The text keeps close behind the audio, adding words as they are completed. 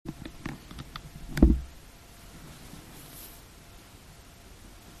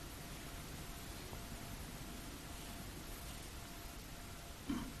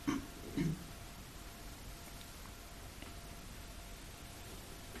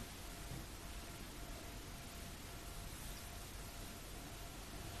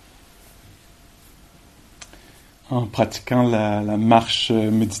en pratiquant la marche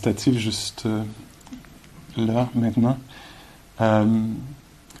méditative juste là, maintenant,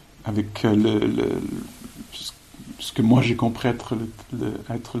 avec ce que moi j'ai compris être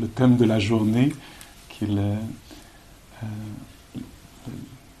le thème de la journée, qui est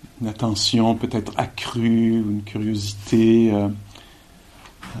une attention peut-être accrue, une curiosité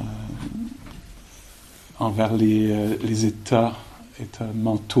envers les états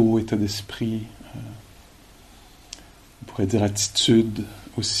mentaux, états d'esprit, on pourrait dire attitude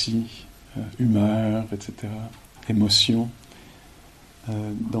aussi, humeur, etc., émotion.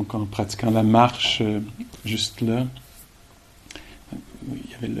 Donc en pratiquant la marche juste là,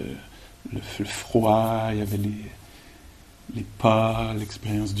 il y avait le froid, il y avait les pas,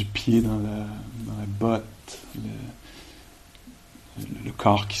 l'expérience du pied dans la botte, le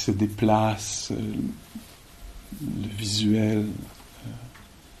corps qui se déplace, le visuel,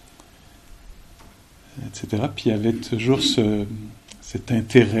 etc. Puis il y avait toujours cet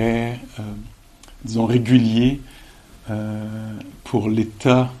intérêt, disons, régulier pour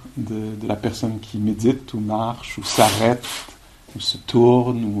l'état de la personne qui médite ou marche ou s'arrête ou se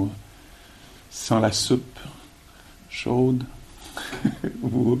tourne ou sent la soupe chaude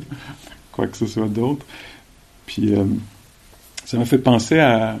ou quoi que ce soit d'autre. Puis ça m'a fait penser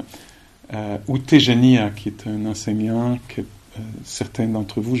à Utejania, qui est un enseignant que certains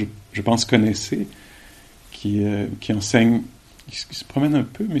d'entre vous, je pense, connaissez, qui enseigne, qui se promène un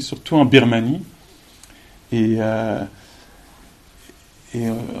peu, mais surtout en Birmanie. Et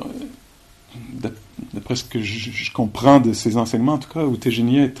d'après ce que je comprends de ses enseignements, en tout cas,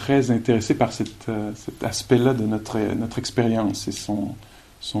 Utejania est très intéressé par cet aspect-là de notre expérience et son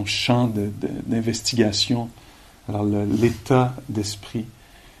champ d'investigation, alors l'état d'esprit.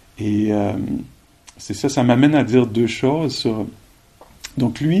 Et c'est ça m'amène à dire deux choses sur...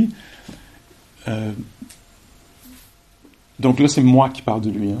 Donc lui... donc là, c'est moi qui parle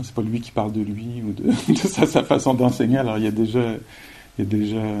de lui, c'est pas lui qui parle de lui ou de sa façon d'enseigner. Alors il y a déjà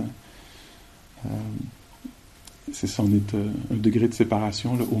c'est ça, on est un degré de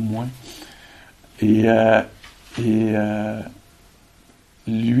séparation, là, au moins. Et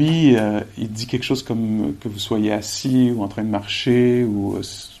lui, il dit quelque chose comme que vous soyez assis ou en train de marcher, ou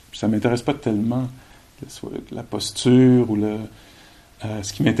ça m'intéresse pas tellement, la posture, ou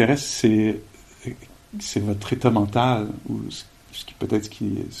ce qui m'intéresse, c'est votre état mental, ou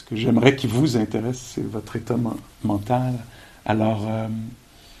ce que j'aimerais qu'il vous intéresse, c'est votre état mental. Alors,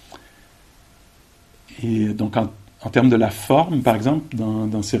 et donc en termes de la forme, par exemple,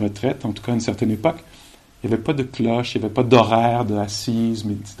 dans ces retraites, en tout cas à une certaine époque, il n'y avait pas de cloche, il n'y avait pas d'horaire de assise,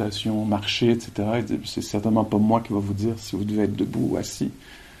 méditation, marcher, etc. C'est certainement pas moi qui va vous dire si vous devez être debout ou assis.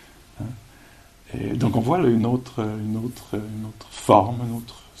 Et donc on voit là, une autre forme, une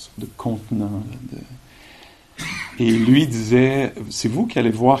autre sorte de contenant. Et lui disait, c'est vous qui allez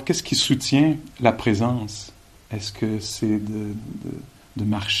voir qu'est-ce qui soutient la présence. Est-ce que c'est de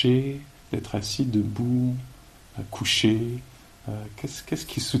marcher, d'être assis, debout, couché? Qu'est-ce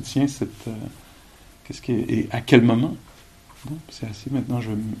qui soutient cette... et à quel moment? Bon, c'est assis, maintenant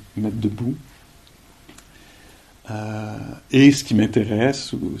je vais me mettre debout. Et ce qui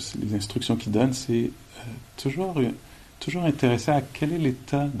m'intéresse, ou les instructions qu'il donne, c'est toujours intéressé à quel est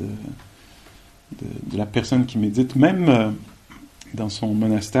l'état de la personne qui médite. Même dans son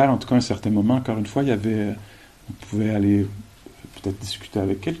monastère, en tout cas à un certain moment, encore une fois, on pouvait aller peut-être discuter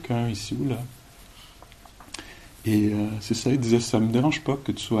avec quelqu'un ici ou là. Et c'est ça, il disait, ça ne me dérange pas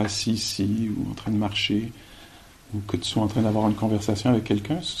que tu sois assis ici, ou en train de marcher, ou que tu sois en train d'avoir une conversation avec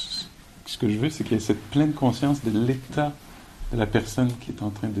quelqu'un. Ce que je veux, c'est qu'il y ait cette pleine conscience de l'état de la personne qui est en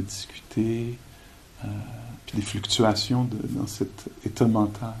train de discuter, puis des fluctuations dans cet état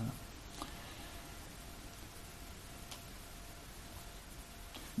mental.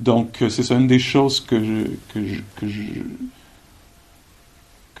 Donc, c'est ça, une des choses que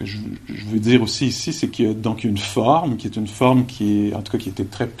je veux dire aussi ici, c'est qu'il y a donc une forme, qui est une forme qui est, en tout cas, qui était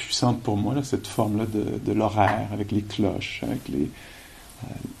très puissante pour moi, là, cette forme-là de l'horaire, avec les cloches, avec les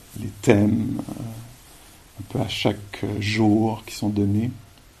thèmes, un peu à chaque jour qui sont donnés.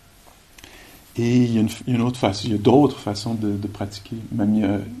 Et il y a une autre façon, il y a d'autres façons de pratiquer.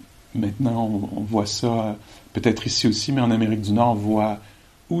 Même maintenant, on voit ça, peut-être ici aussi, mais en Amérique du Nord, on voit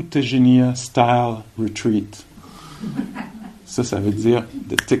Utejania Style Retreat. Ça veut dire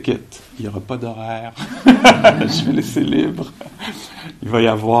the ticket. Il n'y aura pas d'horaire. Je vais laisser libre. Il va y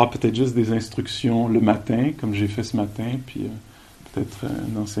avoir peut-être juste des instructions le matin, comme j'ai fait ce matin, puis peut-être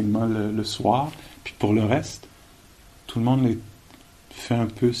un enseignement le soir. Puis pour le reste, tout le monde fait un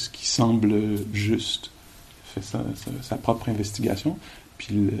peu ce qui semble juste, fait sa propre investigation.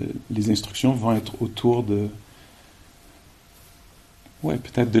 Puis les instructions vont être autour de ouais,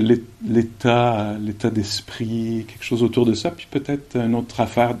 peut-être de l'état d'esprit, quelque chose autour de ça, puis peut-être une autre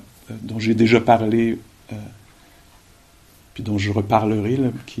affaire dont j'ai déjà parlé, puis dont je reparlerai, là,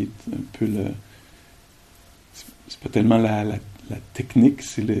 qui est un peu c'est pas tellement la technique,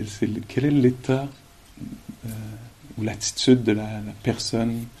 quel est l'état ou l'attitude de la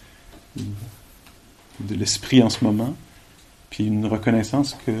personne, ou de l'esprit en ce moment, puis une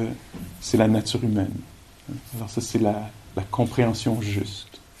reconnaissance que c'est la nature humaine. Alors ça, c'est la compréhension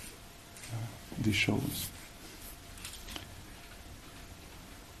juste des choses.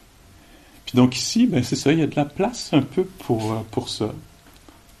 Puis donc ici, ben c'est ça, il y a de la place un peu pour ça.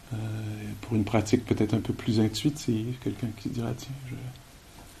 Pour une pratique peut-être un peu plus intuitive, quelqu'un qui dira, tiens, je vais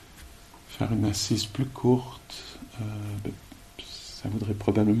faire une assise plus courte, ben, ça voudrait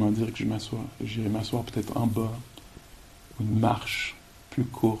probablement dire que j'irai m'asseoir peut-être en bas, ou une marche plus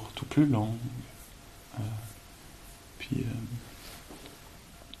courte ou plus longue. Puis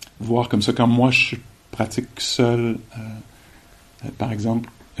voir comme ça, quand moi je pratique seul, par exemple,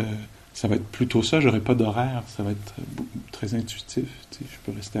 ça va être plutôt ça, j'aurai pas d'horaire, ça va être très intuitif. Tu sais, je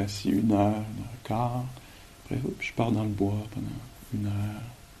peux rester assis 1 heure, 1 heure et quart, après je pars dans le bois pendant 1 heure.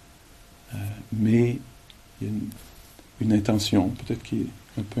 Mais il y a une intention, peut-être qui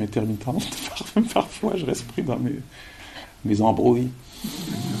est un peu intermittente. Parfois, je reste pris dans mes embrouilles,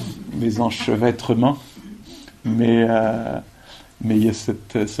 mes enchevêtrements. Mais il y a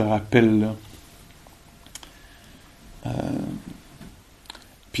ce rappel-là.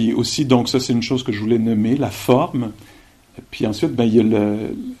 Puis aussi, donc ça c'est une chose que je voulais nommer, la forme. Puis ensuite, ben, il y a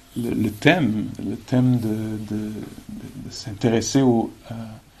le thème de s'intéresser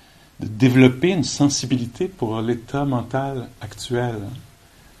de développer une sensibilité pour l'état mental actuel.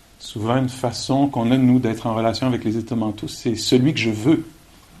 Souvent, une façon qu'on a, nous, d'être en relation avec les états mentaux, c'est celui que je veux.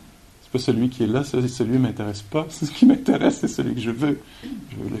 C'est pas celui qui est là, celui qui ne m'intéresse pas. Ce qui m'intéresse, c'est celui que je veux.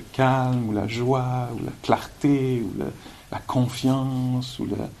 Je veux le calme, ou la joie, ou la clarté, ou la confiance, ou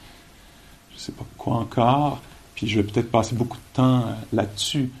je sais pas quoi encore. Puis je vais peut-être passer beaucoup de temps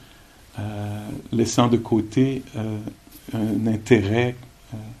là-dessus, laissant de côté un intérêt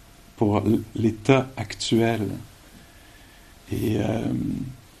pour l'état actuel. Et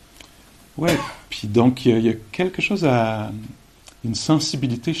ouais, puis donc il y a quelque chose une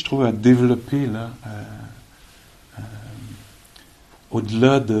sensibilité, je trouve, à développer là,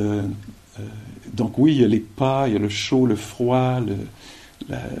 au-delà de... donc oui, il y a les pas, il y a le chaud, le froid,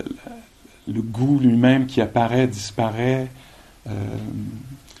 le goût lui-même qui apparaît, disparaît,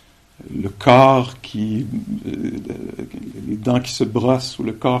 le corps les dents qui se brossent ou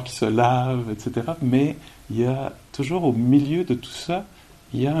le corps qui se lave, etc. Mais il y a toujours au milieu de tout ça,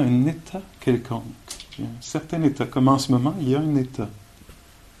 il y a un état quelconque. Il y a un certain état. Comme en ce moment, il y a un état.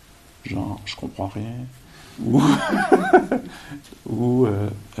 Genre, je comprends rien. Ou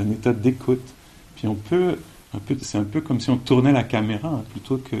un état d'écoute. Puis c'est un peu comme si on tournait la caméra, hein,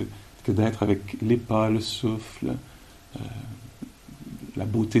 plutôt que d'être avec les pas, le souffle, la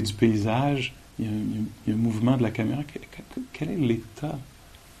beauté du paysage. Il y a un mouvement de la caméra. Quel est l'état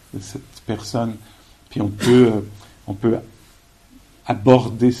de cette personne? Puis on peut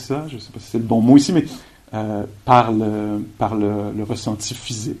aborder ça, je ne sais pas si c'est le bon mot ici, mais par le ressenti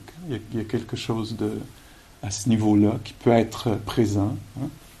physique. Il y a quelque chose à ce niveau-là qui peut être présent. Hein?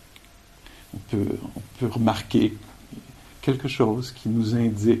 On peut remarquer quelque chose qui nous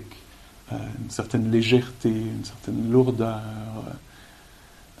indique une certaine légèreté, une certaine lourdeur.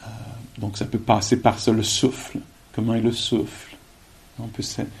 Donc ça peut passer par ça, le souffle. Comment est le souffle?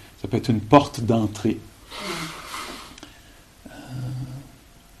 Ça peut être une porte d'entrée.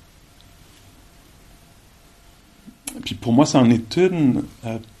 Puis pour moi, ça en est une,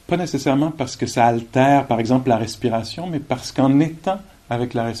 pas nécessairement parce que ça altère, par exemple, la respiration, mais parce qu'en étant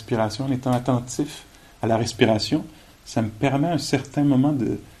avec la respiration, en étant attentif à la respiration, ça me permet un certain moment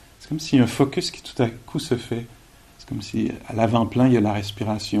c'est comme s'il y a un focus qui tout à coup se fait. C'est comme si à l'avant-plan, il y a la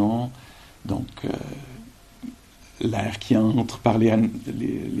respiration, donc l'air qui entre par les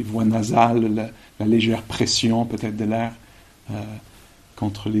voies nasales, la légère pression peut-être de l'air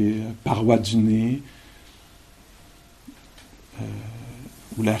contre les parois du nez,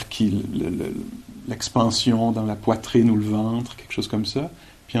 ou l'air l'expansion dans la poitrine ou le ventre, quelque chose comme ça.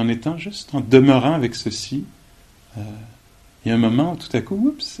 Puis en demeurant avec ceci, il y a un moment où tout à coup,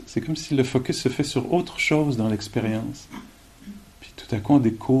 oups, c'est comme si le focus se fait sur autre chose dans l'expérience. Puis tout à coup on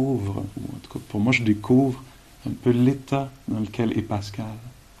découvre, ou en tout cas pour moi je découvre un peu l'état dans lequel est Pascal.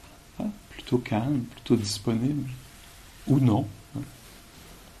 Plutôt calme, plutôt disponible, ou non.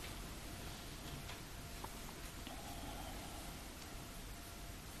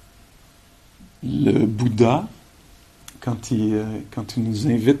 Le Bouddha, quand il nous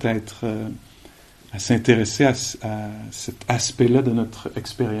invite à s'intéresser à cet aspect-là de notre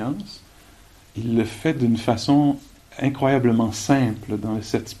expérience, il le fait d'une façon incroyablement simple dans le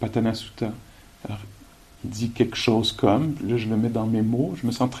Satipatthana Sutta. Alors, il dit quelque chose comme, là je le mets dans mes mots, je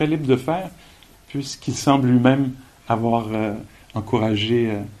me sens très libre de faire, puisqu'il semble lui-même avoir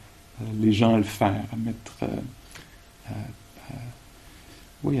encouragé les gens à le faire, à mettre,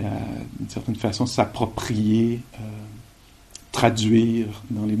 d'une certaine façon, s'approprier, traduire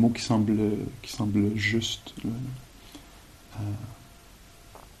dans les mots qui semblent justes.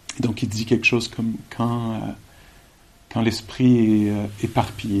 Donc il dit quelque chose comme quand l'esprit est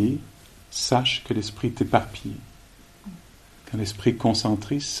éparpillé, sache que l'esprit est éparpillé. Quand l'esprit est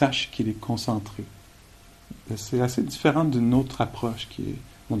concentré, sache qu'il est concentré. C'est assez différent d'une autre approche qui est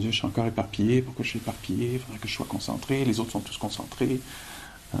 « Mon Dieu, je suis encore éparpillé, pourquoi je suis éparpillé? Il faudrait que je sois concentré, les autres sont tous concentrés. »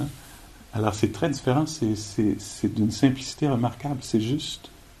 Hein? Alors c'est très différent, c'est d'une simplicité remarquable, c'est juste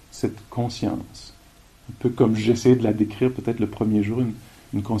cette conscience. Un peu comme j'essayais de la décrire peut-être le premier jour,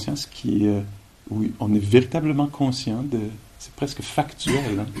 une conscience qui est, où on est véritablement conscient c'est presque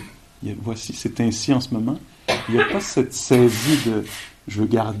factuel. Hein? Voici, c'est ainsi en ce moment. Il n'y a pas cette saisie de je veux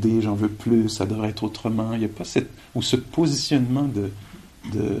garder, j'en veux plus, ça devrait être autrement. Il n'y a pas ce positionnement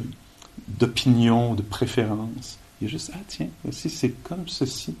d'opinion, de préférence. Il y a juste, tiens, voici, c'est comme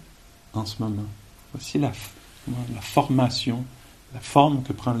ceci en ce moment. Voici la formation, la forme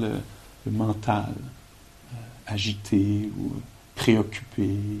que prend le mental, agité ou préoccupé,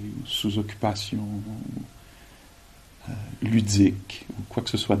 ou sous occupation, ou ludique, ou quoi que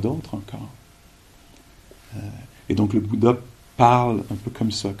ce soit d'autre encore. Et donc le Bouddha parle un peu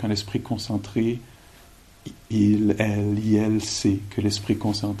comme ça. Quand l'esprit est concentré, elle sait que l'esprit est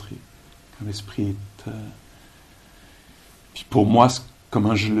concentré. Quand l'esprit est... Puis pour moi,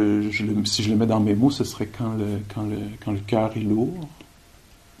 comment si je le mets dans mes mots, ce serait quand le cœur est lourd,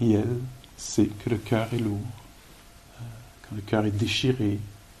 elle sait que le cœur est lourd. Quand le cœur est déchiré,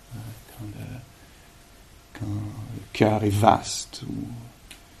 quand le cœur est vaste, ou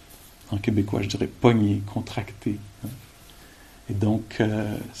en québécois, je dirais pogné, contracté. Hein. Et donc,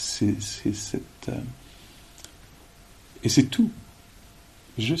 c'est cette... et c'est tout.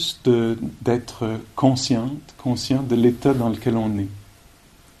 Juste d'être conscient de l'état dans lequel on est.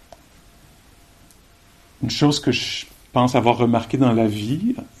 Une chose que je pense avoir remarqué dans la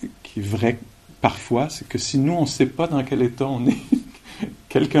vie, qui est vraie parfois, c'est que si nous, on ne sait pas dans quel état on est,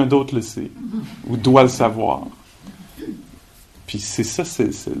 quelqu'un d'autre le sait, ou doit le savoir. Puis c'est ça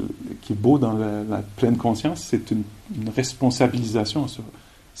qui est beau dans la pleine conscience, c'est une responsabilisation.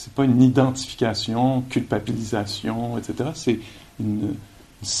 C'est pas une identification, culpabilisation, etc. C'est une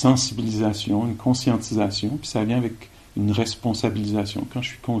sensibilisation, une conscientisation, puis ça vient avec une responsabilisation. Quand je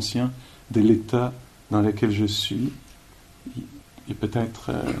suis conscient de l'état dans lequel je suis, il y a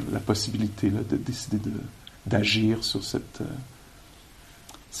peut-être la possibilité là, de décider d'agir sur cet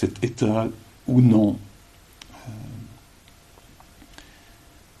état ou non.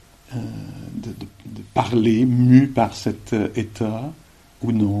 De parler mu par cet état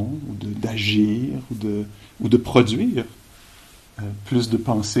ou non, ou d'agir, ou de produire plus de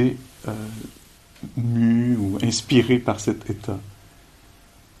pensées mues ou inspirées par cet état.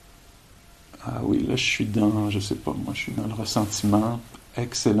 Ah oui, là je suis dans, je sais pas, moi je suis dans le ressentiment,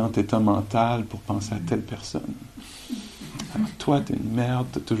 excellent état mental pour penser à telle personne. Alors toi t'es une merde,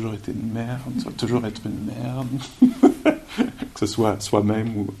 t'as toujours été une merde, tu vas toujours être une merde. Que ce soit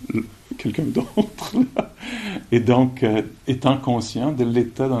soi-même ou quelqu'un d'autre. Et donc, étant conscient de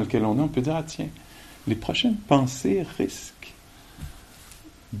l'état dans lequel on est, on peut dire, tiens, les prochaines pensées risquent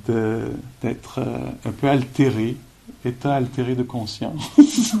d'être un peu altérées, état altéré de conscience.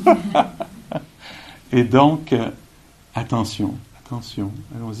 Et donc, attention,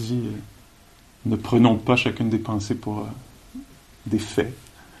 allons-y, ne prenons pas chacune des pensées pour des faits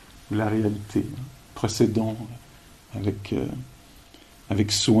ou la réalité. Procédons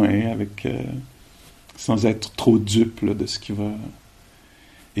avec soin, sans être trop dupe là, de ce qui va...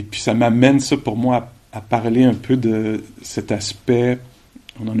 Et puis ça m'amène ça pour moi à parler un peu de cet aspect,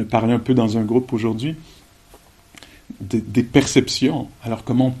 on en a parlé un peu dans un groupe aujourd'hui, des perceptions. Alors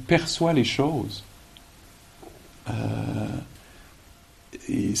comment on perçoit les choses.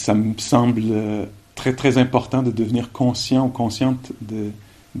 Et ça me semble très très important de devenir conscient ou consciente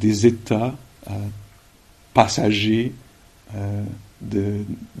des états passagers de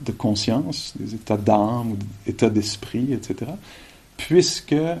conscience, des états d'âme ou des états d'esprit, etc.,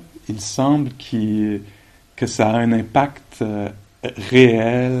 puisqu'il semble que ça a un impact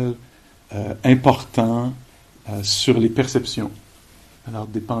réel, important sur les perceptions. Alors,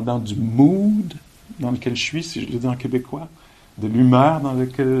 dépendant du mood dans lequel je suis, si je le dis en québécois, de l'humeur dans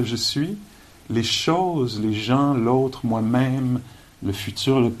laquelle je suis, les choses, les gens, l'autre, moi-même, le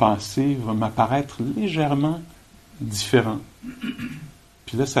futur, le passé, vont m'apparaître légèrement différents.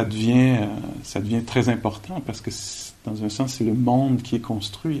 Puis là, ça devient très important parce que, dans un sens, c'est le monde qui est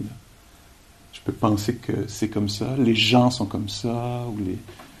construit. Là. Je peux penser que c'est comme ça, les gens sont comme ça, ou le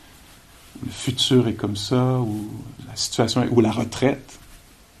futur est comme ça, ou la situation, ou la retraite.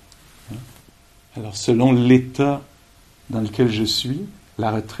 Alors, selon l'état dans lequel je suis,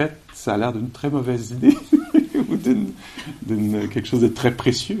 la retraite, ça a l'air d'une très mauvaise idée, ou d'une quelque chose de très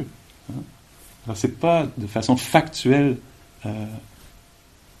précieux. Alors, c'est pas de façon factuelle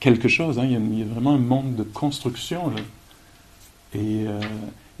quelque chose. Il y a vraiment un monde de construction, là.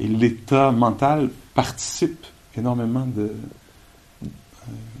 Et l'état mental participe énormément de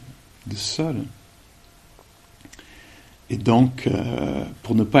ça. Là. Et donc,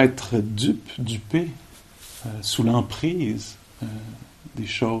 pour ne pas être dupé, sous l'emprise des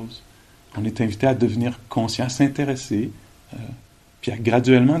choses, on est invité à devenir conscient, à s'intéresser, puis à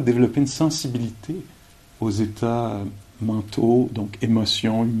graduellement développer une sensibilité aux états mentaux, donc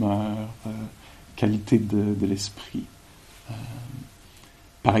émotions, humeur, qualité de l'esprit.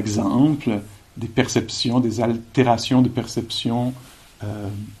 Par exemple, des perceptions, des altérations de perception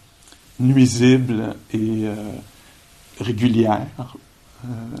nuisibles et régulières.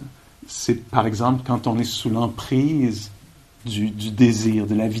 C'est par exemple quand on est sous l'emprise du désir,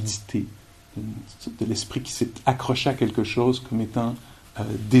 de l'avidité, de l'esprit qui s'est accroché à quelque chose comme étant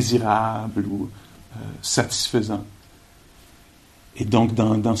désirable ou satisfaisant. Et donc,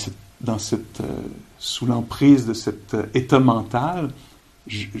 sous l'emprise de cet état mental,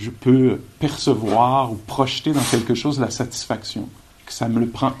 je peux percevoir ou projeter dans quelque chose la satisfaction, que ça me le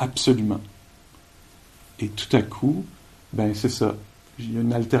prend absolument. Et tout à coup, ben c'est ça. Il y a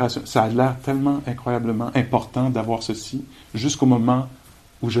une altération. Ça a l'air tellement incroyablement important d'avoir ceci, jusqu'au moment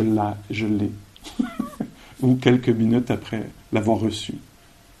où je l'ai. Ou quelques minutes après l'avoir reçu.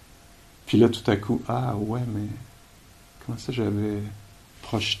 Puis là, tout à coup, ah ouais, mais comment ça j'avais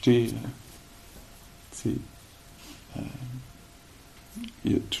projeté, il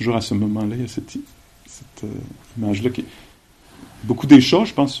y a toujours à ce moment-là, il y a cette image-là qui... Beaucoup des choses,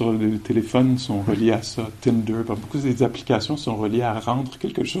 je pense, sur le téléphone sont reliées à ça. Tinder, beaucoup des applications sont reliées à rendre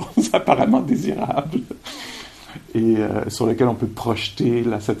quelque chose apparemment désirable et sur lequel on peut projeter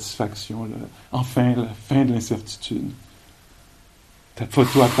la satisfaction. Enfin, la fin de l'incertitude. Ta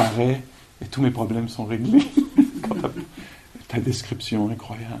photo apparaît et tous mes problèmes sont réglés. Ta description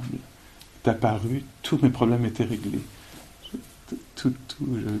incroyable est apparue, tous mes problèmes étaient réglés. Je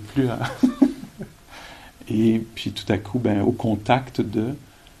n'avais plus à... Et puis tout à coup, au contact tout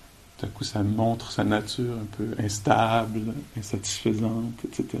à coup ça montre sa nature un peu instable, insatisfaisante,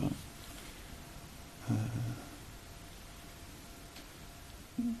 etc.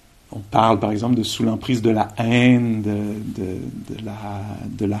 On parle par exemple de sous l'emprise de la haine,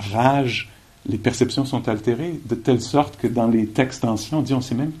 de la rage, les perceptions sont altérées de telle sorte que dans les textes anciens, on dit on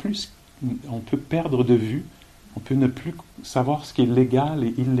sait même plus, on peut perdre de vue, on peut ne plus savoir ce qui est légal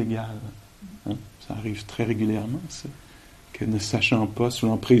et illégal. Ça arrive très régulièrement, ça, que ne sachant pas, sous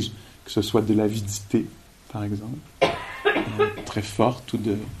l'emprise, que ce soit de l'avidité, par exemple, très forte, ou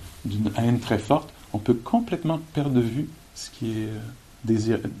d'une haine très forte, on peut complètement perdre de vue ce qui est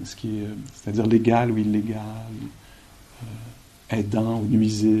c'est-à-dire légal ou illégal, aidant ou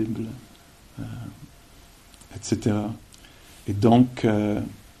nuisible, etc. Et donc,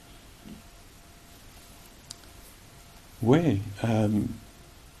 oui,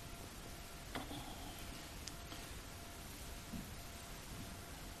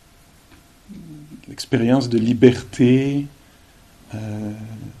 l'expérience de liberté,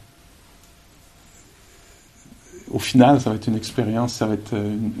 au final, ça va être une expérience, ça va être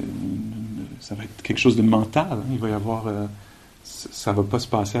quelque chose de mental. Il va y avoir, ça va pas se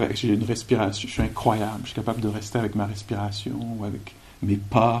passer avec. J'ai une respiration, je suis incroyable, je suis capable de rester avec ma respiration ou avec mes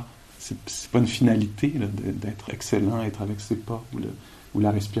pas. C'est pas une finalité là, d'être excellent, être avec ses pas ou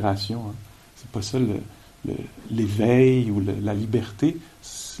la respiration. Hein. C'est pas ça l'éveil ou la liberté.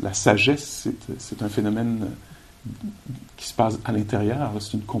 La sagesse, c'est un phénomène qui se passe à l'intérieur.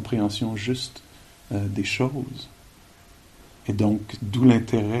 C'est une compréhension juste des choses. Et donc, d'où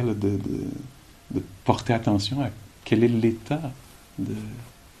l'intérêt là, de porter attention à quel est l'état de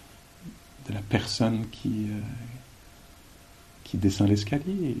la personne qui descend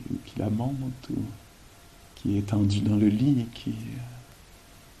l'escalier, ou qui la monte, ou qui est étendue dans le lit, qui...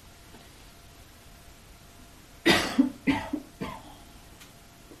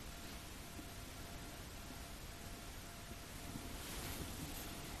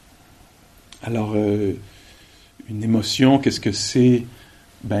 Alors, une émotion, qu'est-ce que c'est?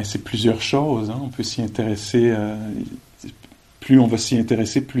 Ben, c'est plusieurs choses. Hein. On peut s'y intéresser. Plus on va s'y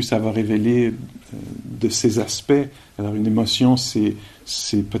intéresser, plus ça va révéler de ces aspects. Alors, une émotion, c'est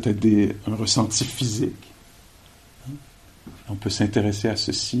peut-être un ressenti physique. Hein. On peut s'intéresser à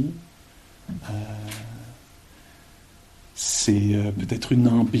ceci. C'est peut-être une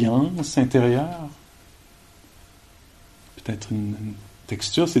ambiance intérieure. Peut-être une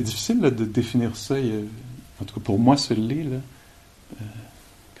texture. C'est difficile là, de définir ça. En tout cas, pour moi, ce l'est, là.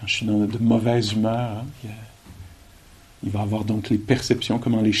 Quand je suis dans de mauvaise humeur, hein, il va y avoir donc les perceptions,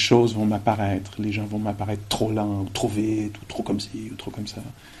 comment les choses vont m'apparaître. Les gens vont m'apparaître trop lents, ou trop vite, ou trop comme ci, ou trop comme ça.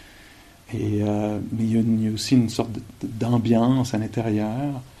 Mais il y a aussi une sorte d'ambiance à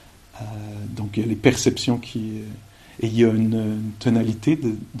l'intérieur. Donc, il y a les perceptions qui... et il y a une tonalité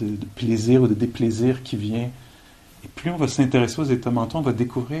de plaisir ou de déplaisir qui vient. Et plus on va s'intéresser aux états mentaux, on va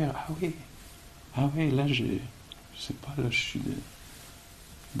découvrir, ah oui, là, je sais pas, là, je suis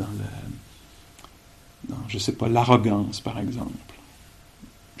dans je sais pas, l'arrogance, par exemple.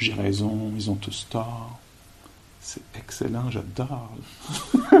 J'ai raison, ils ont tous tort. C'est excellent, j'adore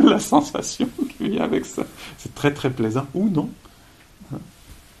la sensation qui vient avec ça. C'est très, très plaisant, ou non.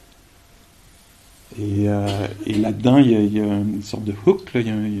 Et là-dedans, il y a une sorte de hook, là,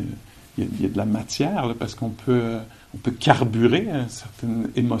 il y a de la matière, là, parce qu'on peut carburer une certaine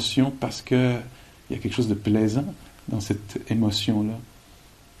émotion parce qu'il y a quelque chose de plaisant dans cette émotion-là.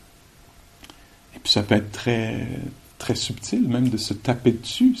 Et puis ça peut être très, très subtil, même de se taper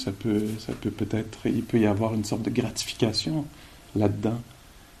dessus. Ça peut peut-être, il peut y avoir une sorte de gratification là-dedans.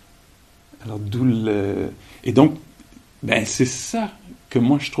 Alors d'où et donc, ben c'est ça que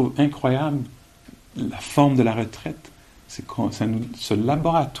moi je trouve incroyable, la forme de la retraite. C'est ce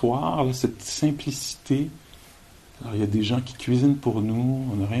laboratoire, là, cette simplicité. Alors il y a des gens qui cuisinent pour nous,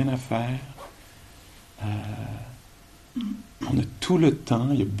 on n'a rien à faire. On a tout le temps,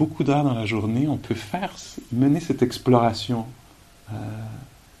 il y a beaucoup d'heures dans la journée, on peut mener cette exploration.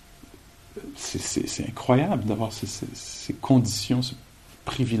 C'est incroyable d'avoir ces conditions, ce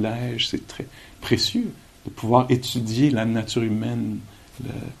privilège, c'est très précieux de pouvoir étudier la nature humaine,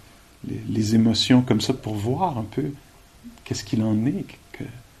 les émotions comme ça, pour voir un peu qu'est-ce qu'il en est,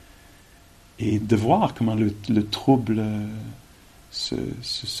 et de voir comment le trouble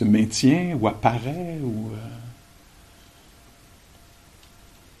se maintient ou apparaît, ou...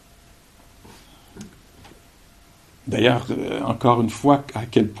 D'ailleurs, encore une fois, à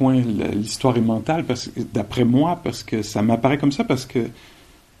quel point l'histoire est mentale, d'après moi, parce que ça m'apparaît comme ça, parce que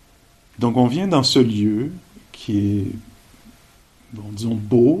donc on vient dans ce lieu qui est, bon, disons,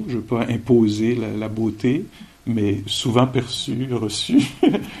 beau, je ne veux pas imposer la beauté, mais souvent reçu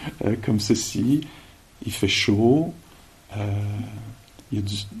comme ceci. Il fait chaud,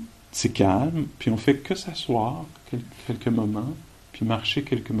 c'est calme, puis on fait que s'asseoir quelques moments, puis marcher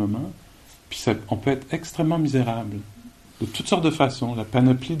quelques moments. Puis on peut être extrêmement misérable, de toutes sortes de façons. La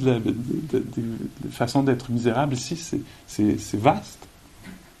panoplie de façons d'être misérable ici, c'est vaste.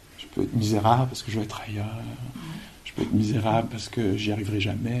 Je peux être misérable parce que je vais être ailleurs. Je peux être misérable parce que j'y arriverai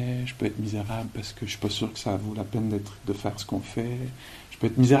jamais. Je peux être misérable parce que je ne suis pas sûr que ça vaut la peine de faire ce qu'on fait. Je peux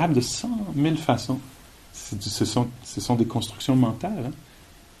être misérable de 100 000 façons. Ce sont des constructions mentales. Hein?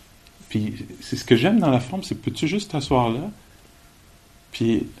 Puis c'est ce que j'aime dans la forme, c'est peux-tu juste t'asseoir là,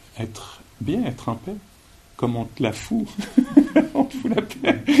 puis être en paix, comme on te la fout. On te fout la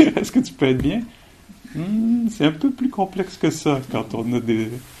paix. Est-ce que tu peux être bien? C'est un peu plus complexe que ça quand on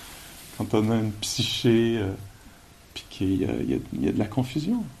a une psyché, puis qu'il y a de la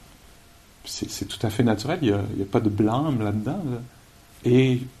confusion. C'est tout à fait naturel, il n'y a pas de blâme là-dedans. Là.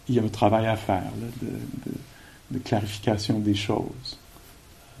 Et il y a un travail à faire là, de clarification des choses.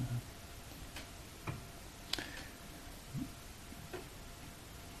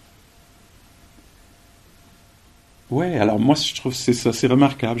 Ouais, alors moi je trouve que c'est ça, c'est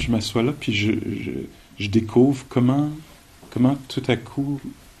remarquable. Je m'assois là, puis je découvre comment tout à coup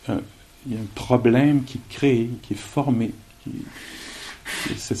il y a un problème qui est créé, qui est formé.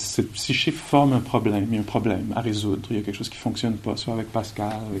 Cette psyché forme un problème, il y a un problème à résoudre, il y a quelque chose qui ne fonctionne pas, soit avec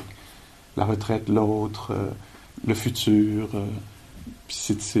Pascal, avec la retraite, l'autre, le futur.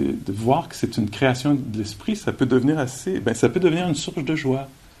 Puis c'est de voir que c'est une création de l'esprit, ça peut devenir ça peut devenir une source de joie.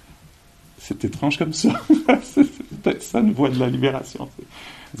 C'est étrange comme ça. C'est peut-être ça une voie de la libération.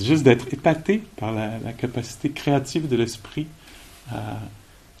 C'est juste d'être épaté par la capacité créative de l'esprit.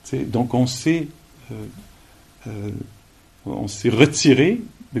 Donc on s'est retiré,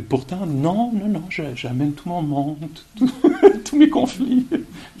 mais pourtant, non, j'amène tout mon monde, tous mes conflits,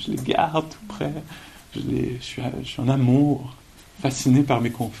 je les garde tout près. Je suis en amour, fasciné par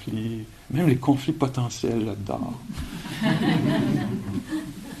mes conflits, Même les conflits potentiels, j'adore.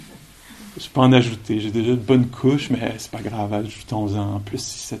 Je peux en ajouter. J'ai déjà de bonnes couches, mais c'est pas grave, ajoutons-en. En plus,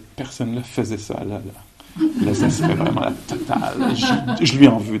 si cette personne-là faisait ça, là, ça serait vraiment la totale. Je lui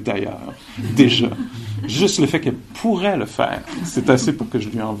en veux d'ailleurs, déjà. Juste le fait qu'elle pourrait le faire, c'est assez pour que je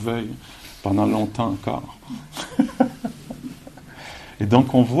lui en veuille pendant longtemps encore. Et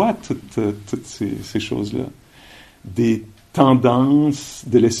donc, on voit toutes ces choses-là. Des tendances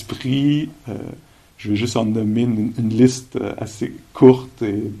de l'esprit, je vais juste en nommer une liste assez courte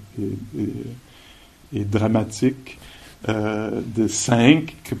et dramatique de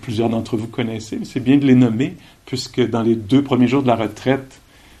 5 que plusieurs d'entre vous connaissez. Mais c'est bien de les nommer, puisque dans les 2 premiers jours de la retraite,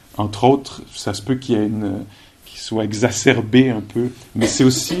 entre autres, ça se peut qu'il y ait qu'il soit exacerbé un peu, mais c'est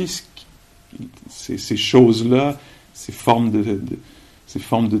aussi ces choses-là, ces formes de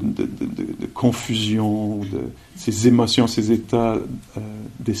confusion, ces émotions, ces états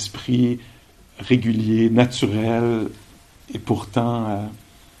d'esprit réguliers, naturels, et pourtant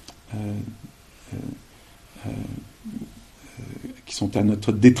qui sont à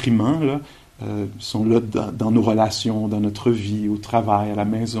notre détriment, là, sont là dans nos relations, dans notre vie, au travail, à la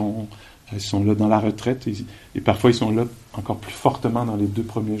maison, ils sont là dans la retraite, et parfois ils sont là encore plus fortement dans les 2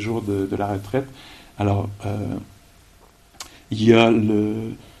 premiers jours de la retraite. Alors, il y a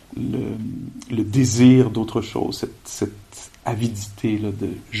le désir d'autre chose, cette avidité là, de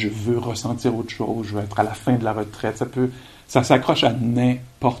je veux ressentir autre chose, je veux être à la fin de la retraite. Ça s'accroche à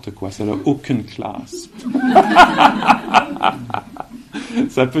n'importe quoi, ça n'a aucune classe.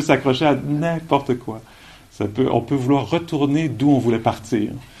 Ça peut s'accrocher à n'importe quoi. On peut vouloir retourner d'où on voulait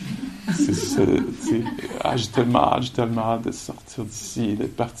partir. J'ai tellement hâte de sortir d'ici,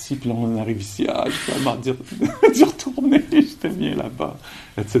 d'être parti, puis là on arrive ici, j'ai tellement hâte d'y retourner, j'étais bien là-bas,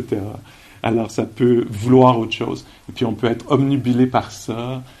 etc. Alors ça peut vouloir autre chose, et puis on peut être obnubilé par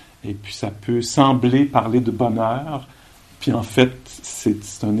ça, et puis ça peut sembler parler de bonheur, puis en fait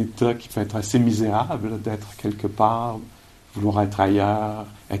c'est un état qui peut être assez misérable, d'être quelque part, vouloir être ailleurs,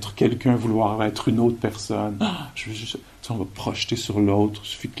 être quelqu'un, vouloir être une autre personne. On va projeter sur l'autre. Il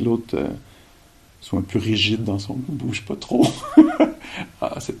suffit que l'autre soit un peu rigide dans son... ne bouge pas trop.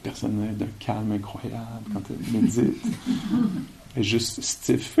 Cette personne est d'un calme incroyable quand elle médite. Elle est juste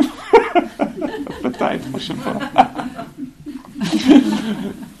stiff. Peut-être, moi, je sais pas.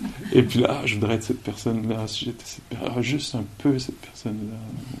 Et puis là, je voudrais être cette personne-là. Si j'étais juste un peu cette personne-là.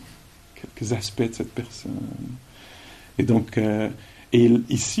 Quelques aspects de cette personne. Et donc, et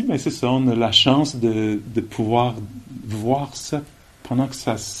ici, ben, c'est ça, on a la chance de pouvoir voir ça pendant que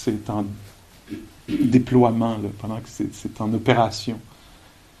ça c'est en déploiement, là, pendant que c'est en opération,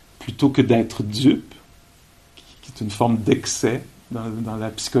 plutôt que d'être dupe, qui est une forme d'excès dans la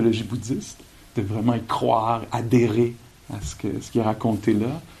psychologie bouddhiste, de vraiment y croire, adhérer à ce qui est raconté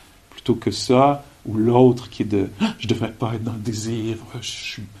là, plutôt que ça, ou l'autre qui est de « je devrais pas être dans le désir,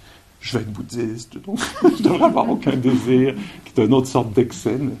 je vais être bouddhiste, donc je devrais avoir aucun désir », qui est une autre sorte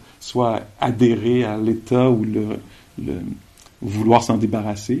d'excès, soit adhérer à l'état ou vouloir s'en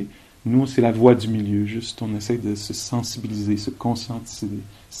débarrasser. Nous, c'est la voie du milieu, juste on essaie de se sensibiliser, se conscientiser,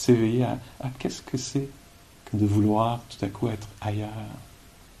 s'éveiller à qu'est-ce que c'est que de vouloir tout à coup être ailleurs.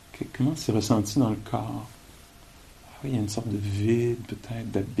 Comment c'est ressenti dans le corps? Ah oui, il y a une sorte de vide,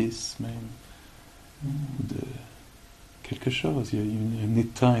 peut-être, d'abysse même, de quelque chose, il y a un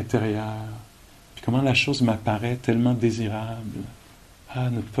état intérieur. Puis comment la chose m'apparaît tellement désirable.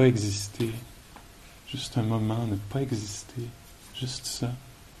 Ne pas exister. Juste un moment, ne pas exister. Juste ça.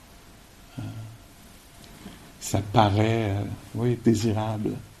 Ça paraît,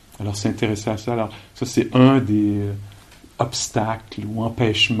 désirable. Alors, s'intéresser à ça. Alors, ça, c'est un des obstacles ou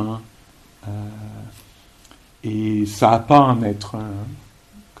empêchements. Et ça n'a pas à en être un.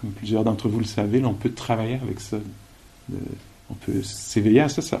 Comme plusieurs d'entre vous le savez, là, on peut travailler avec ça. On peut s'éveiller à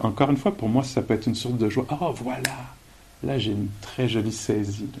ça. Encore une fois, pour moi, ça peut être une source de joie. Voilà! Là, j'ai une très jolie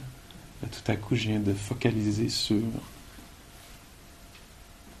saisie. Là, tout à coup, je viens de focaliser sur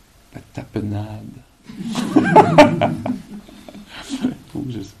la tapenade. Ou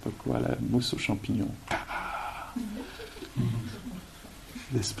je ne sais pas quoi, la mousse aux champignons.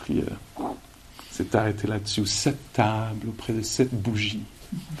 L'esprit s'est arrêté là-dessus. 7 tables auprès de 7 bougies.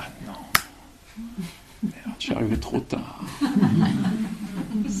 Non! Merde, je suis arrivé trop tard.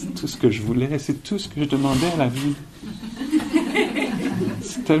 C'est tout ce que je voulais, c'est tout ce que je demandais à la vie.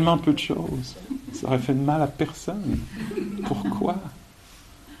 C'est tellement peu de choses. Ça aurait fait de mal à personne. Pourquoi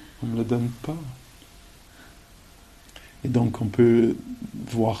on ne me le donne pas? Et donc on peut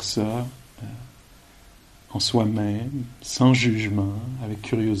voir ça en soi-même, sans jugement, avec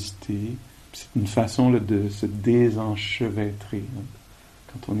curiosité. C'est une façon là, de se désenchevêtrer.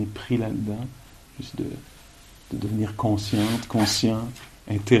 quand on est pris là-dedans, juste de devenir consciente, conscient,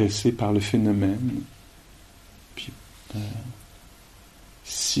 intéressé par le phénomène. Puis,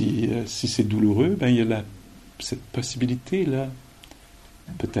 si c'est douloureux, ben, il y a cette possibilité-là,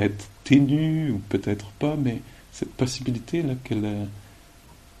 peut-être ténue ou peut-être pas, mais cette possibilité-là que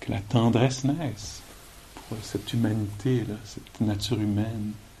la tendresse naisse pour cette humanité-là, cette nature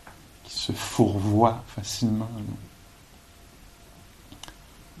humaine qui se fourvoie facilement. Là.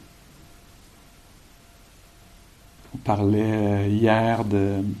 On parlait hier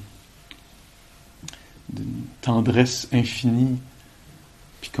d'une tendresse infinie.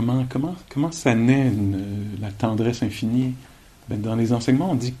 Puis comment ça naît, la tendresse infinie? Ben, dans les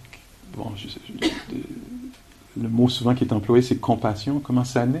enseignements, on dit que, bon, le mot souvent qui est employé, c'est compassion. Comment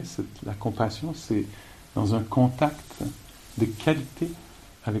ça naît, la compassion? C'est dans un contact de qualité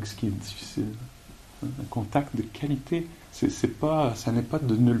avec ce qui est difficile. Un contact de qualité. Ça n'est pas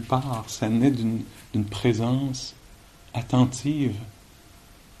de nulle part. Ça naît d'une présence attentive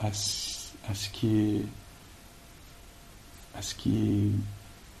à ce qui est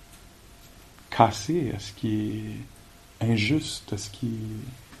cassé, à ce qui est injuste, à ce qui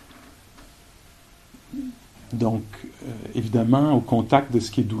est... Donc, évidemment, au contact de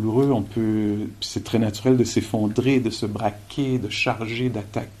ce qui est douloureux, c'est très naturel de s'effondrer, de se braquer, de charger,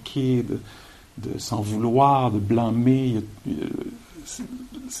 d'attaquer, de s'en vouloir, de blâmer.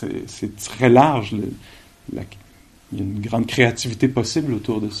 C'est très large. Il y a une grande créativité possible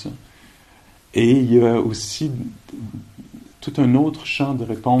autour de ça. Et il y a aussi tout un autre champ de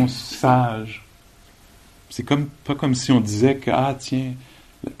réponse sage. C'est pas comme si on disait que, tiens,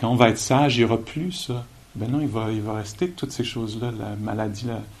 quand on va être sage, il n'y aura plus ça. Ben non, il va rester toutes ces choses-là, la maladie,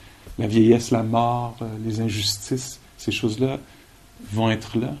 la vieillesse, la mort, les injustices, ces choses-là vont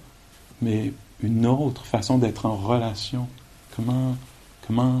être là. Mais une autre façon d'être en relation. Comment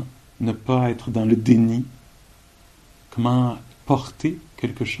ne pas être dans le déni? Comment porter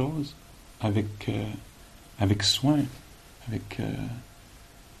quelque chose avec soin,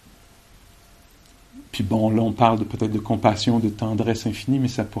 Puis bon, là on parle peut-être de compassion, de tendresse infinie, mais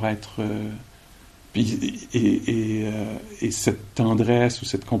ça pourrait être... Et cette tendresse ou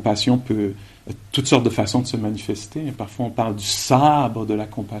cette compassion peut... toutes sortes de façons de se manifester. Parfois on parle du sabre de la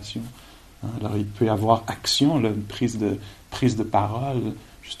compassion. Alors il peut y avoir action, là, une prise de parole,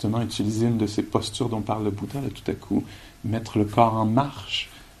 justement utiliser une de ces postures dont parle le Bouddha, là, tout à coup mettre le corps en marche,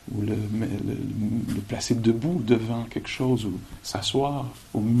 ou le placer debout devant quelque chose, ou s'asseoir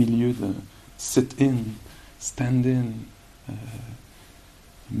au milieu d'un sit-in, stand-in,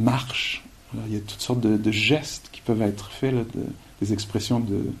 marche. Alors, il y a toutes sortes de gestes qui peuvent être faits, là, des expressions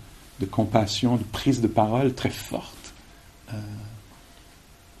de compassion, de prise de parole très fortes, qui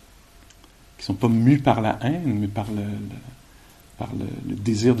ne sont pas mues par la haine, mais par le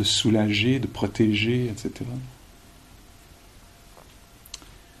désir de soulager, de protéger, etc.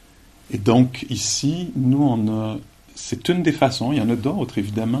 Et donc, ici, nous, c'est une des façons, il y en a d'autres,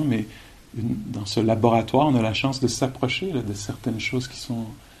 évidemment, mais dans ce laboratoire, on a la chance de s'approcher là, de certaines choses qui sont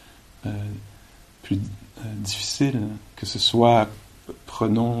plus difficiles, que ce soit,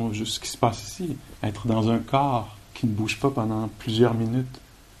 prenons juste ce qui se passe ici, être dans un corps qui ne bouge pas pendant plusieurs minutes.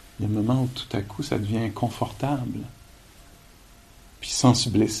 Il y a un moment où tout à coup, ça devient inconfortable. Puis sans se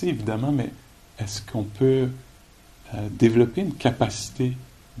blesser, évidemment, mais est-ce qu'on peut développer une capacité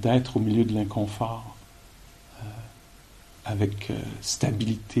d'être au milieu de l'inconfort avec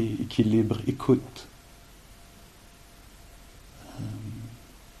stabilité, équilibre, écoute,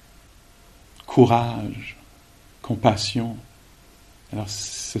 courage, compassion. Alors,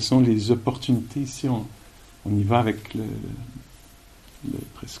 ce sont les opportunités ici. On y va avec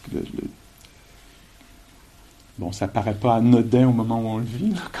presque le... Bon, ça paraît pas anodin au moment où on le vit.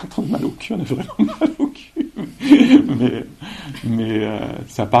 Là. Quand on a mal au cul, on a vraiment mal au cul. mais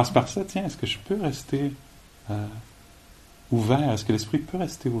ça passe par ça. Tiens, est-ce que je peux rester ouvert? Est-ce que l'esprit peut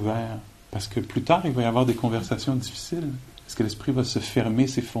rester ouvert? Parce que plus tard, il va y avoir des conversations difficiles. Est-ce que l'esprit va se fermer,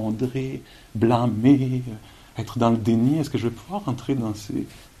 s'effondrer, blâmer, être dans le déni? Est-ce que je vais pouvoir entrer dans ces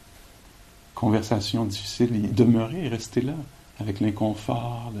conversations difficiles et demeurer et rester là, avec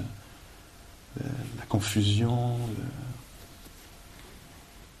l'inconfort, la confusion?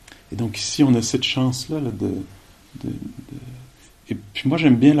 Et donc ici, on a cette chance-là là, Et puis moi,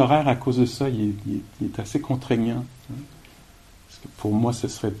 j'aime bien l'horaire à cause de ça. Il est assez contraignant. Hein? Parce que pour moi, ce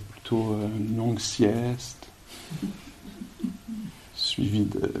serait plutôt une longue sieste, suivie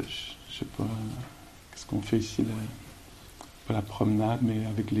de, je sais pas, qu'est-ce qu'on fait ici, pas la promenade, mais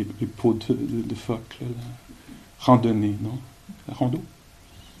avec les pots de phoque, là, la randonnée, non? La rando?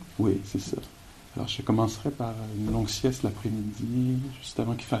 Oui, c'est ça. Alors, je commencerai par une longue sieste l'après-midi, juste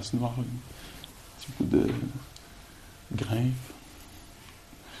avant qu'il fasse noir, un petit peu de grimpe,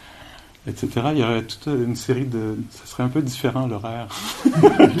 etc. Il y aurait toute une série de... Ça serait un peu différent, l'horaire.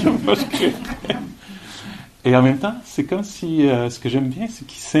 Et en même temps, c'est comme si... ce que j'aime bien, c'est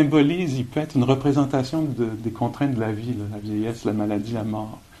qu'il symbolise, il peut être une représentation des contraintes de la vie, là, la vieillesse, la maladie, la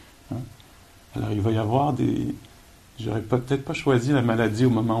mort. Hein? Alors, il va y avoir des... J'aurais peut-être pas choisi la maladie au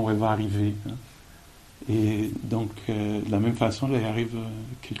moment où elle va arriver. Hein? Et donc, de la même façon, là, il arrive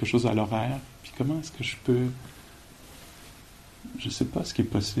quelque chose à l'horaire. Puis comment est-ce que je peux... Je ne sais pas ce qui est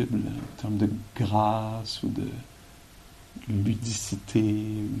possible en termes de grâce ou de ludicité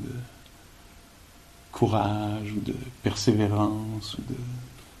ou de courage ou de persévérance ou de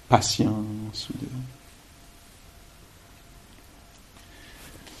patience ou de...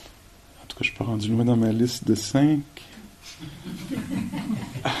 En tout cas, je suis pas rendu loin dans ma liste de 5.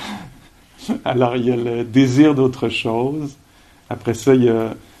 Alors, il y a le désir d'autre chose. Après ça, il y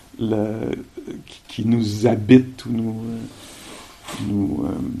a le qui nous habite ou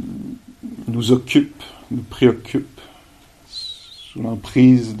nous occupe, nous préoccupe, sous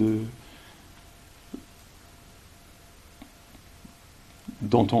l'emprise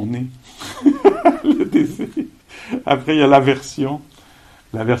dont on est. Le désir. Après, il y a l'aversion.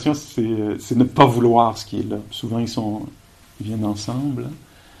 L'aversion, c'est ne pas vouloir ce qui est là. Souvent, ils viennent ensemble.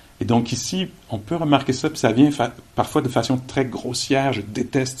 Et donc ici, on peut remarquer ça, puis ça vient parfois de façon très grossière. Je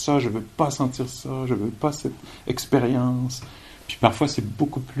déteste ça, je ne veux pas sentir ça, je ne veux pas cette expérience. Puis parfois, c'est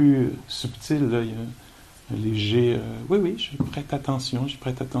beaucoup plus subtil. Là. Il y a un léger oui, je prête attention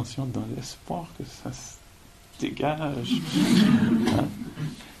dans l'espoir que ça se dégage. Hein?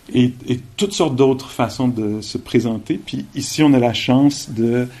 Et toutes sortes d'autres façons de se présenter. Puis ici, on a la chance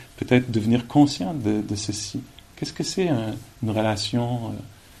de peut-être devenir conscient de ceci. Qu'est-ce que c'est une relation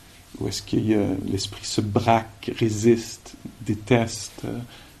où est-ce que l'esprit se braque, résiste, déteste,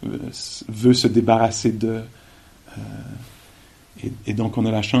 veut se débarrasser de... Et donc, on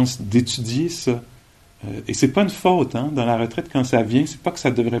a la chance d'étudier ça. Et c'est pas une faute, hein, dans la retraite, quand ça vient, c'est pas que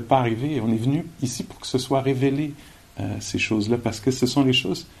ça devrait pas arriver. On est venu ici pour que ce soit révélé, ces choses-là, parce que ce sont les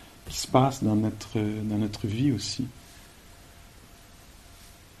choses qui se passent dans notre vie aussi.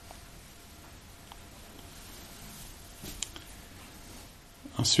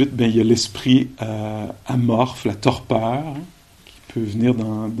 Ensuite, il y a l'esprit amorphe, la torpeur, hein, qui peut venir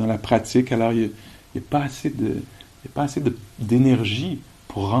dans la pratique. Alors, il n'y a pas assez d'énergie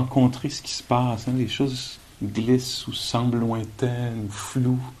pour rencontrer ce qui se passe. Hein. Les choses glissent ou semblent lointaines ou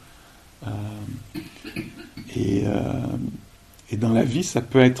floues. Et dans la vie, ça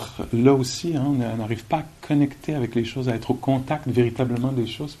peut être là aussi. Hein, on n'arrive pas à connecter avec les choses, à être au contact véritablement des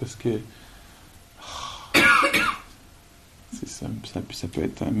choses, parce que c'est ça peut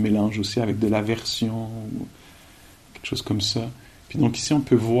être un mélange aussi avec de l'aversion ou quelque chose comme ça. Puis donc ici, on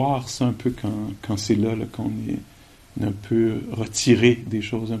peut voir ça un peu quand c'est là, quand on est un peu retiré des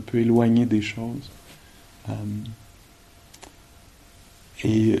choses, un peu éloigné des choses.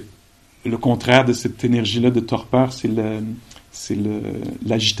 Et le contraire de cette énergie-là de torpeur, c'est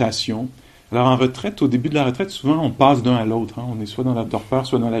l'agitation. Alors en retraite, au début de la retraite, souvent on passe d'un à l'autre. Hein. On est soit dans la torpeur,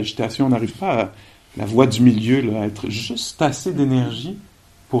 soit dans l'agitation. On n'arrive pas à la voie du milieu, là, à être juste assez d'énergie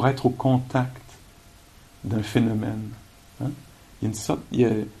pour être au contact d'un phénomène. Hein. Il y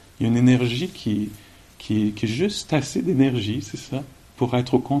a une énergie qui est juste assez d'énergie, c'est ça, pour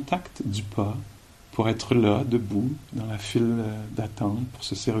être au contact du pas, pour être là, debout, dans la file d'attente, pour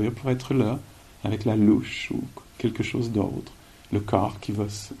se servir, pour être là, avec la louche ou quelque chose d'autre. Le corps qui va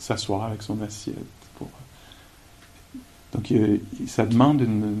s'asseoir avec son assiette. Donc, ça demande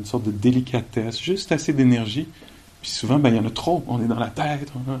une sorte de délicatesse, juste assez d'énergie. Puis souvent, il y en a trop, on est dans la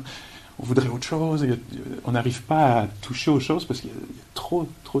tête, on voudrait autre chose, on n'arrive pas à toucher aux choses parce qu'il y a trop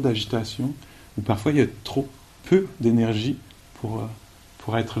d'agitation. Ou parfois, il y a trop peu d'énergie pour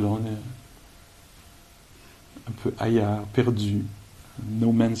être là. On est un peu ailleurs, perdu,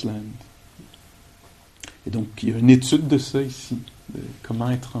 no man's land. Et donc, il y a une étude de ça ici, de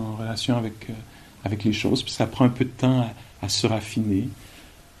comment être en relation avec les choses, puis ça prend un peu de temps à se raffiner.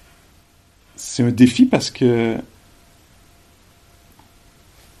 C'est un défi parce que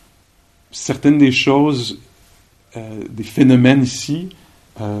certaines des choses, des phénomènes ici,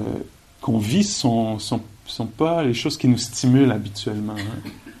 qu'on vit sont pas les choses qui nous stimulent habituellement.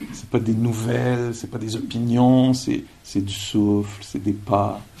 Hein. C'est pas des nouvelles, c'est pas des opinions, c'est du souffle, c'est des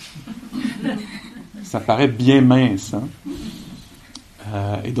pas. Ça paraît bien mince, hein?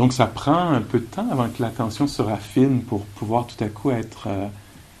 Et donc ça prend un peu de temps avant que l'attention se raffine pour pouvoir tout à coup être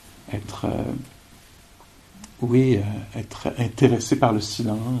intéressé par le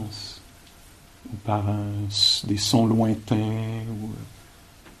silence, ou par des sons lointains, ou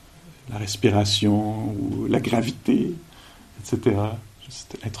la respiration, ou la gravité, etc.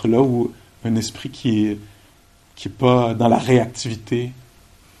 Juste être là où un esprit qui est pas dans la réactivité,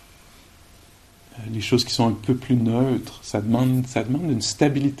 les choses qui sont un peu plus neutres, ça demande une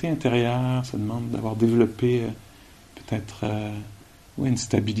stabilité intérieure, ça demande d'avoir développé peut-être une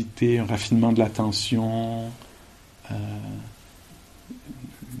stabilité, un raffinement de l'attention, une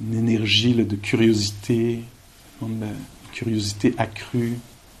énergie là, de curiosité, une curiosité accrue,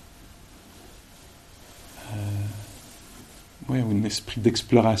 ou un esprit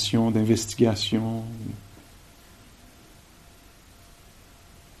d'exploration, d'investigation.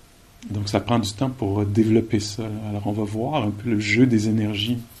 Donc ça prend du temps pour développer ça. Alors on va voir un peu le jeu des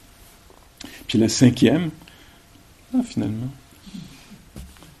énergies. Puis le cinquième, finalement,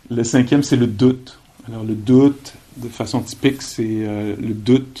 le cinquième c'est le doute. Alors le doute, de façon typique, c'est le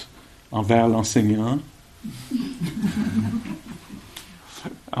doute envers l'enseignant,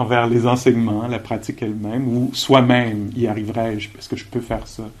 envers les enseignements, la pratique elle-même, ou soi-même, y arriverai-je, est-ce que je peux faire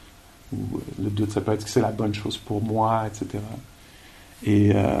ça? Ou le doute, ça peut être que c'est la bonne chose pour moi, etc.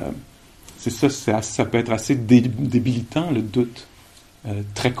 Et c'est ça, ça peut être assez débilitant, le doute,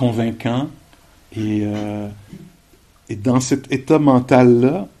 très convaincant. Et dans cet état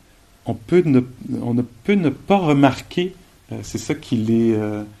mental-là, on ne peut ne pas remarquer, c'est ça qu'il est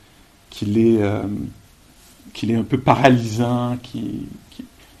un peu paralysant.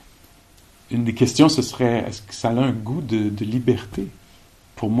 Une des questions, ce serait, est-ce que ça a un goût de liberté?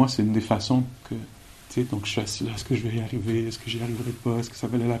 Pour moi, c'est une des façons que... Donc je suis assis là, est-ce que je vais y arriver? Est-ce que j'y arriverai pas? Est-ce que ça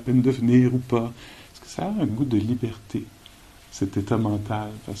valait la peine de venir ou pas? Est-ce que ça a un goût de liberté, cet état mental,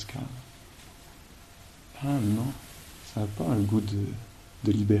 Pascal? Ah non, ça n'a pas un goût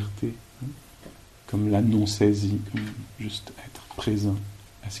de liberté, hein? Comme la non-saisie, comme juste être présent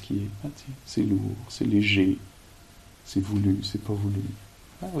à ce qui est. Ah tiens, c'est lourd, c'est léger, c'est voulu, c'est pas voulu.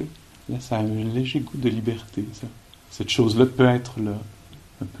 Ah oui, là ça a un léger goût de liberté, ça. Cette chose-là peut être là,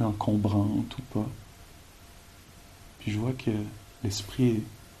 un peu encombrante ou pas. Puis je vois que l'esprit est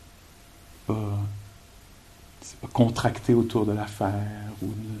pas contracté autour de l'affaire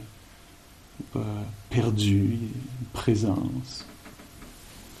ou pas perdu, une présence.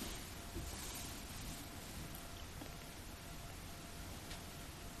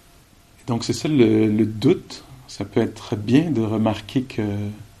 Et donc c'est ça le doute. Ça peut être bien de remarquer que,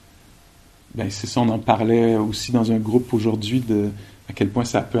 c'est ça, on en parlait aussi dans un groupe aujourd'hui à quel point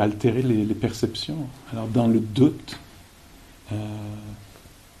ça peut altérer les perceptions. Alors dans le doute,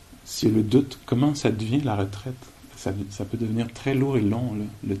 si le doute, comment ça devient la retraite? Ça peut devenir très lourd et long. Là.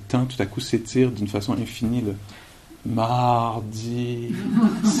 Le temps, tout à coup, s'étire d'une façon infinie. Là. Mardi,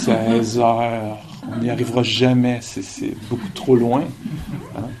 16 heures, on n'y arrivera jamais, c'est beaucoup trop loin.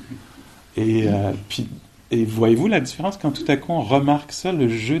 Hein? Et voyez-vous la différence quand tout à coup on remarque ça, le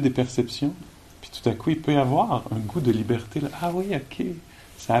jeu des perceptions? Puis tout à coup, il peut y avoir un goût de liberté. Là. Ah oui, ok,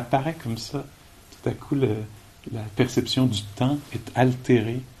 ça apparaît comme ça. Tout à coup, la perception du temps est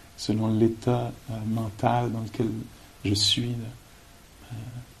altérée selon l'état mental dans lequel je suis. Là.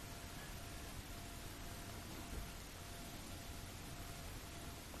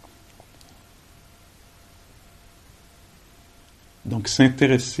 Donc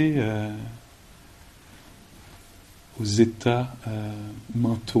s'intéresser aux états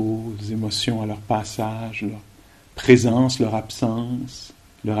mentaux, aux émotions, à leur passage, leur présence, leur absence,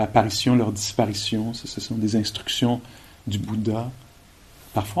 leur apparition, leur disparition, ce sont des instructions du Bouddha.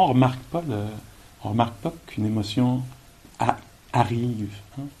 Parfois, on remarque pas qu'une émotion arrive.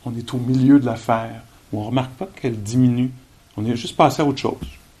 Hein? On est au milieu de l'affaire. On ne remarque pas qu'elle diminue. On est juste passé à autre chose.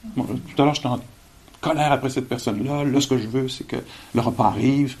 Bon, tout à l'heure, j'étais en colère après cette personne-là. Là, ce que je veux, c'est que le repas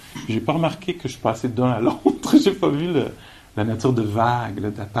arrive. J'ai pas remarqué que je passais d'un à l'autre. J'ai pas vu la nature de vague,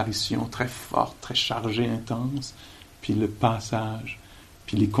 d'apparition très forte, très chargée, intense. Puis le passage.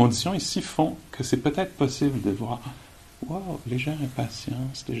 Puis les conditions ici font que c'est peut-être possible de voir... Wow, légère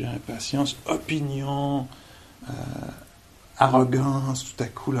impatience, opinion, arrogance, tout à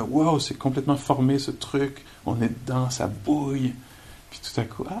coup, là, wow, c'est complètement formé ce truc, on est dedans, ça bouille, puis tout à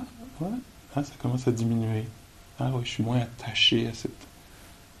coup, ça commence à diminuer. Ah oui, je suis moins attaché à cette...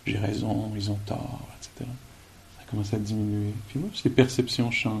 J'ai raison, ils ont tort, etc. Ça commence à diminuer. Puis moi, les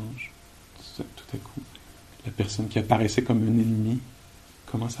perceptions changent, tout à coup. La personne qui apparaissait comme un ennemi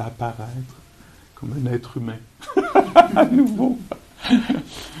commence à apparaître comme un être humain, à nouveau.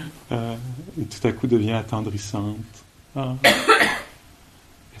 Et tout à coup devient attendrissante. Ah. Elle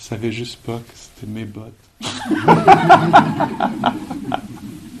savait juste pas que c'était mes bottes.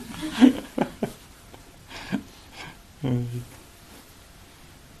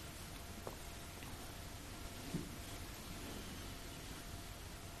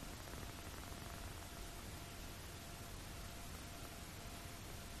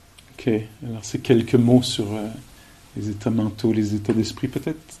 OK. Alors, c'est quelques mots sur les états mentaux, les états d'esprit.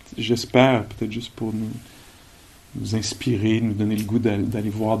 Peut-être, j'espère, peut-être juste pour nous inspirer, nous donner le goût d'aller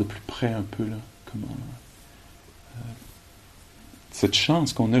voir de plus près un peu là, comment cette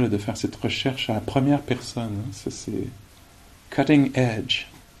chance qu'on a là, de faire cette recherche à la première personne. Hein, ça, c'est cutting edge.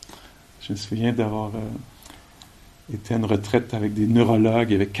 Je me souviens d'avoir été à une retraite avec des neurologues.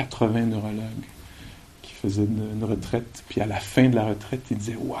 Il y avait 80 neurologues qui faisaient une retraite. Puis à la fin de la retraite, ils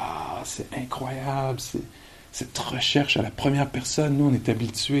disaient « Waouh, c'est incroyable, cette recherche à la première personne. Nous, on est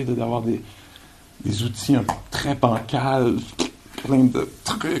habitués d'avoir des outils très bancals, plein de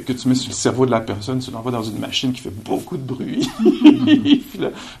trucs que tu mets sur le cerveau de la personne, tu l'envoies dans une machine qui fait beaucoup de bruit. Puis là,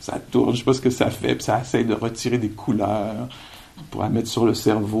 ça tourne, je sais pas ce que ça fait, puis ça essaie de retirer des couleurs pour la mettre sur le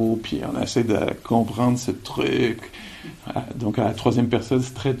cerveau, puis on essaie de comprendre ce truc. Donc à la troisième personne,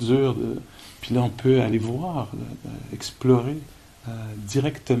 c'est très dur. Puis là, on peut aller voir, explorer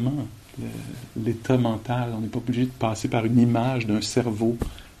directement l'état mental. On n'est pas obligé de passer par une image d'un cerveau.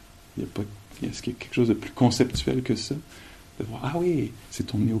 Il y a quelque chose de plus conceptuel que ça. De voir, ah oui, c'est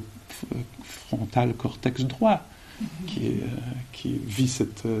ton néofrontal cortex droit qui vit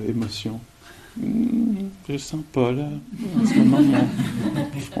cette émotion. Je sens pas là. En ce moment,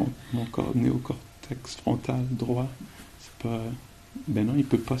 mon néocortex frontal droit, c'est pas. Ben non, il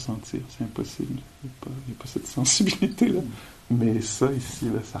peut pas sentir, c'est impossible. Il n'y a pas cette sensibilité-là. Mais ça, ici,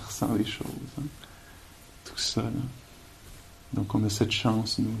 là, ça ressent les choses. Hein. Tout ça, là. Donc, on a cette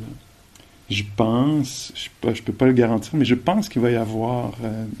chance, nous, là. Je pense, je peux pas le garantir, mais je pense qu'il va y avoir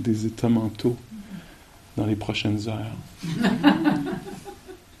des états mentaux dans les prochaines heures.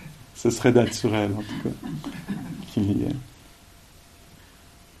 Ce serait naturel, en tout cas, qu'il y ait.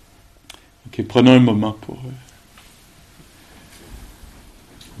 OK, prenons un moment pour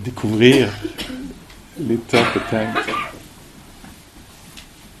découvrir l'état peut-être.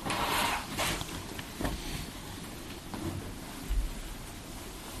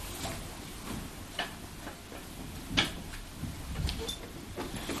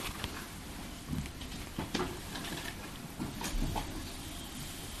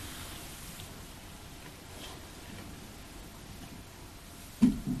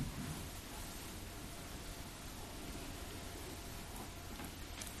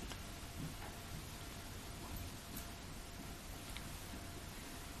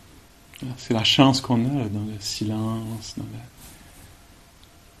 C'est la chance qu'on a là, dans le silence, dans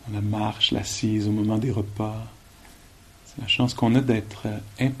la marche, l'assise, au moment des repas. C'est la chance qu'on a d'être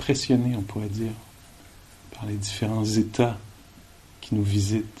impressionné, on pourrait dire, par les différents états qui nous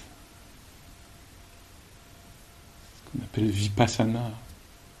visitent. Ce qu'on appelle le vipassana.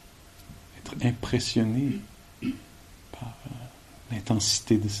 Être impressionné par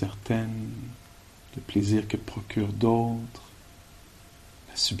l'intensité de certaines, le plaisir que procurent d'autres,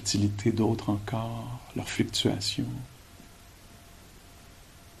 la subtilité d'autres encore, leur fluctuation.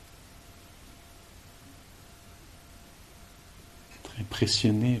 Être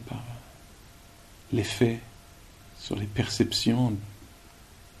impressionné par l'effet sur les perceptions,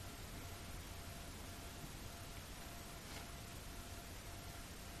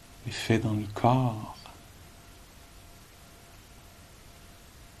 l'effet dans le corps.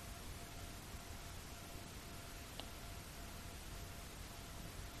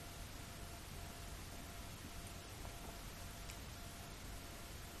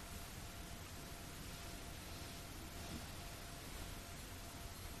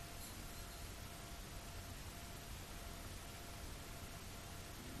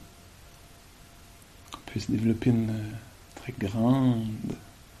 Peut se développer une très grande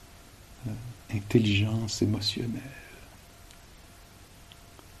intelligence émotionnelle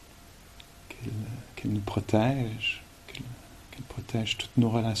qu'elle nous protège, qu'elle protège toutes nos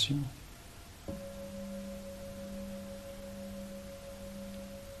relations.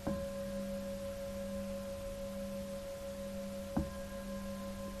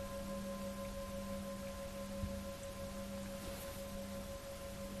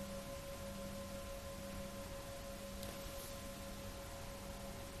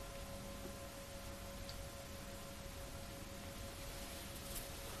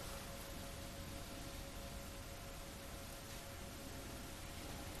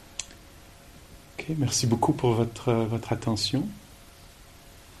 Okay, merci beaucoup pour votre attention.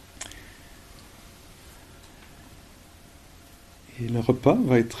 Et le repas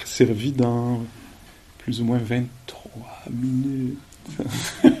va être servi dans plus ou moins 23 minutes.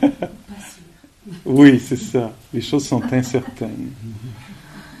 Oui, c'est ça. Les choses sont incertaines.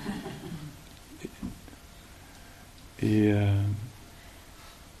 Et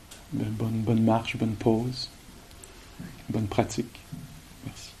bonne marche, bonne pause, bonne pratique.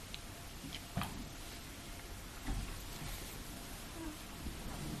 Merci.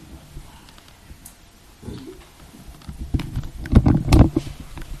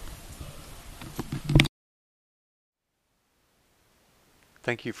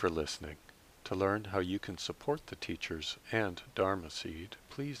 Thank you for listening. To learn how you can support the teachers and Dharma Seed,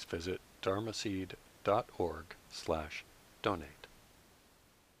 please visit dharmaseed.org/donate.